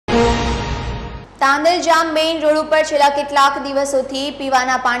Tandalja main road ઉપર છેલ્લા કેટલાક દિવસોથી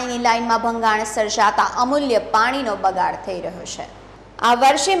પીવાના પાણીની લાઇનમાં ભંગાણ સર્જાતા અમૂલ્ય પાણીનો બગાડ થઈ રહ્યો છે। આ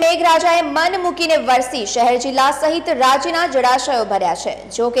વર્ષે મેઘરાજાએ મન મૂકીને વરસી શહેર જિલ્લા સહિત રાજ્યના જળાશયો ભર્યા છે।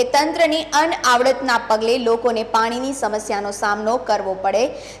 જો કે તંત્રની અનઆવડતના પગલે લોકોને પાણીની સમસ્યાનો સામનો કરવો પડે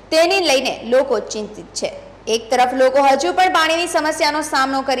તેને લઈને લોકો ચિંતિત છે। એક તરફ લોકો હજુ પણ પાણીની સમસ્યાનો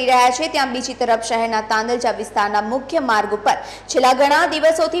સામનો કરી રહ્યા છે, ત્યાં બીજી તરફ શહેરના તાંદલજા વિસ્તારના મુખ્ય માર્ગ ઉપર છેલ્લા ઘણા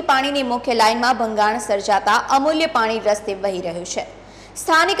દિવસોથી પાણીની મુખ્ય લાઇનમાં ભંગાણ સર્જાતા અમૂલ્ય પાણી રસ્તે વહી રહ્યું છે।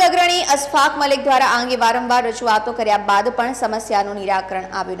 સ્થાનિક અગ્રણી અશફાક મલિક દ્વારા આ અંગે વારંવાર રજૂઆતો કર્યા બાદ પણ સમસ્યાનું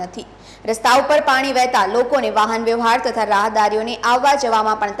નિરાકરણ આવ્યું નથી। રસ્તા ઉપર પાણી વહેતા લોકોને વાહન વ્યવહાર તથા રાહદારીઓને આવવા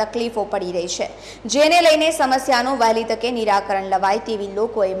જવામાં પણ તકલીફો પડી રહી છે, જેને લઈને સમસ્યાનું વહેલી તકે નિરાકરણ લવાય તેવી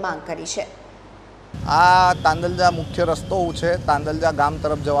લોકોએ માંગ કરી છે। આ તાંદલજા મુખ્ય રસ્તો છે, તાંદલજા ગામ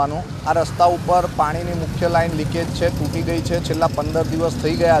તરફ જવાનો। આ રસ્તા ઉપર પાણીની મુખ્ય લાઈન લીકેજ છે, તૂટી ગઈ છે। છેલ્લા 15 દિવસ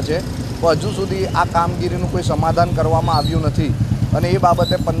થઈ ગયા છે, પણ હજુ સુધી આ કામગીરીનું કોઈ સમાધાન કરવામાં આવ્યું નથી અને એ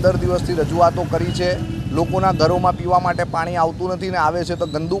બાબતે 15 દિવસથી રજૂઆતો કરી છે। લોકોના ઘરોમાં પીવા માટે પાણી આવતું નથી ને આવે છે તો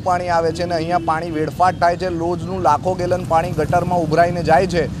ગંદુ પાણી આવે છે ને અહીંયા પાણી વેડફાટ થાય છે। રોજનું લાખો ગેલન પાણી ગટરમાં ઉભરાઈને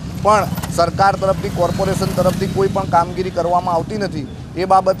જાય છે, પણ સરકાર તરફથી કોર્પોરેશન તરફથી કોઈ પણ કામગીરી કરવામાં આવતી નથી। એ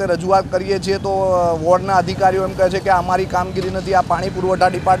બાબતે રજૂઆત કરીએ છીએ તો વોર્ડના અધિકારીઓ એમ કહે છે કે અમારી કામગીરી નથી, આ પાણી પુરવઠા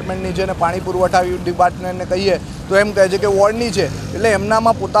ડિપાર્ટમેન્ટની છે ને પાણી પુરવઠા ડિપાર્ટમેન્ટને કહીએ તો એમ કહે છે કે વોર્ડની છે। એટલે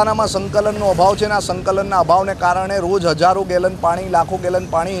એમનામાં પોતાનામાં સંકલનનો અભાવ છે ને આ સંકલનના અભાવને કારણે રોજ હજારો ગેલન પાણી, લાખો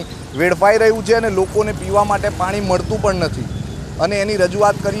ગેલન પાણી વેડફાઈ રહ્યું છે અને લોકોને પીવા માટે પાણી મળતું પણ નથી અને એની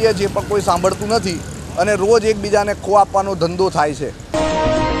રજૂઆત કરીએ છીએ પણ કોઈ સાંભળતું નથી અને રોજ એકબીજાને ખો આપવાનો ધંધો થાય છે।